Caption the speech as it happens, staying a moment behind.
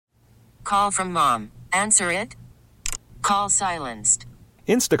call from mom. Answer it. Call silenced.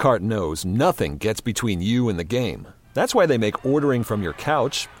 Instacart knows nothing gets between you and the game. That's why they make ordering from your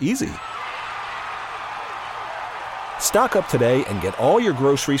couch easy. Stock up today and get all your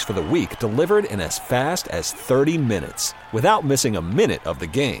groceries for the week delivered in as fast as 30 minutes without missing a minute of the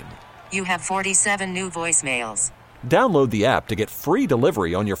game. You have 47 new voicemails. Download the app to get free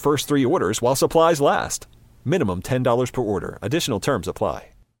delivery on your first 3 orders while supplies last. Minimum $10 per order. Additional terms apply.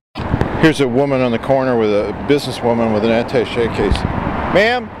 Here's a woman on the corner with a businesswoman with an attaché case.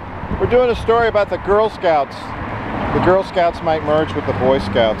 Ma'am, we're doing a story about the Girl Scouts. The Girl Scouts might merge with the Boy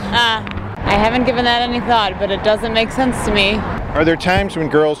Scouts. I haven't given that any thought, but it doesn't make sense to me. Are there times when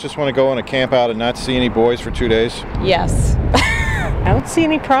girls just want to go on a camp out and not see any boys for 2 days? Yes. I don't see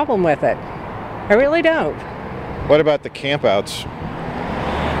any problem with it. I really don't. What about the campouts?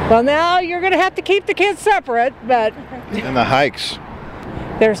 Well, now you're going to have to keep the kids separate, but... And the hikes?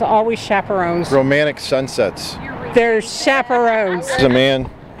 There's always chaperones. Romantic sunsets? There's chaperones. There's a man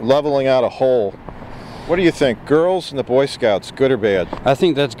leveling out a hole. What do you think, girls and the Boy Scouts, good or bad? I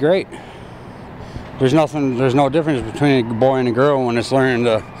think that's great. There's no difference between a boy and a girl when it's learning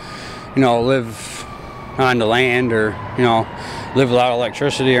to, live on the land or, live without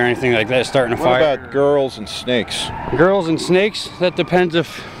electricity or anything like that, starting a fire. What about girls and snakes? Girls and snakes, that depends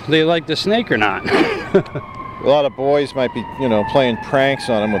if they like the snake or not. A lot of boys might be, playing pranks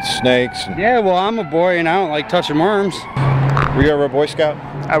on them with snakes. Yeah, well, I'm a boy and I don't like touching worms. Were you ever a Boy Scout?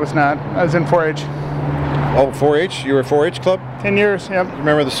 I was not. I was in 4-H. Oh, 4-H? You were a 4-H club? 10 years, yep. You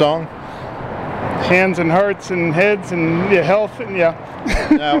remember the song? Hands and hearts and heads and health, and yeah.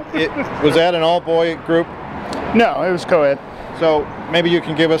 Now, was that an all-boy group? No, it was co-ed. So maybe you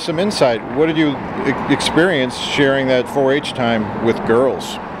can give us some insight. What did you experience sharing that 4-H time with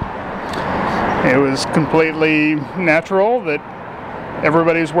girls? It was completely natural that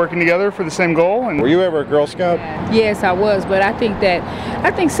everybody was working together for the same goal. And were you ever a Girl Scout? Yes, I was, but I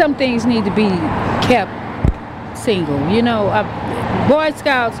think some things need to be kept single. Boy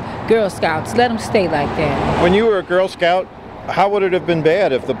Scouts, Girl Scouts, let them stay like that. When you were a Girl Scout, how would it have been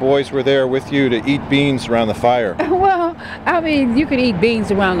bad if the boys were there with you to eat beans around the fire? Well, you could eat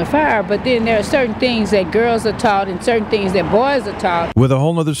beans around the fire, but then there are certain things that girls are taught and certain things that boys are taught. With a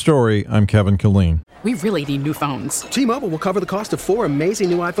whole nother story, I'm Kevin Killeen. We really need new phones. T-Mobile will cover the cost of 4 amazing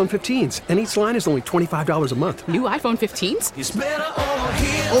new iPhone 15s, and each line is only $25 a month. New iPhone 15s? It's better over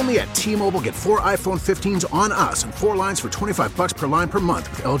here. Only at T-Mobile, get 4 iPhone 15s on us and 4 lines for $25 per line per month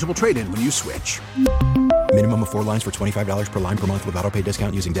with eligible trade-in when you switch. Minimum of 4 lines for $25 per line per month with autopay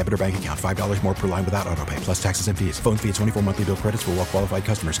discount using debit or bank account. $5 more per line without autopay, plus taxes and fees. Phone fee at 24 monthly bill credits for well-qualified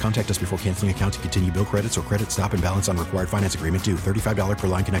customers. Contact us before canceling account to continue bill credits or credit stop and balance on required finance agreement due. $35 per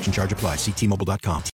line connection charge applies. See T-Mobile.com.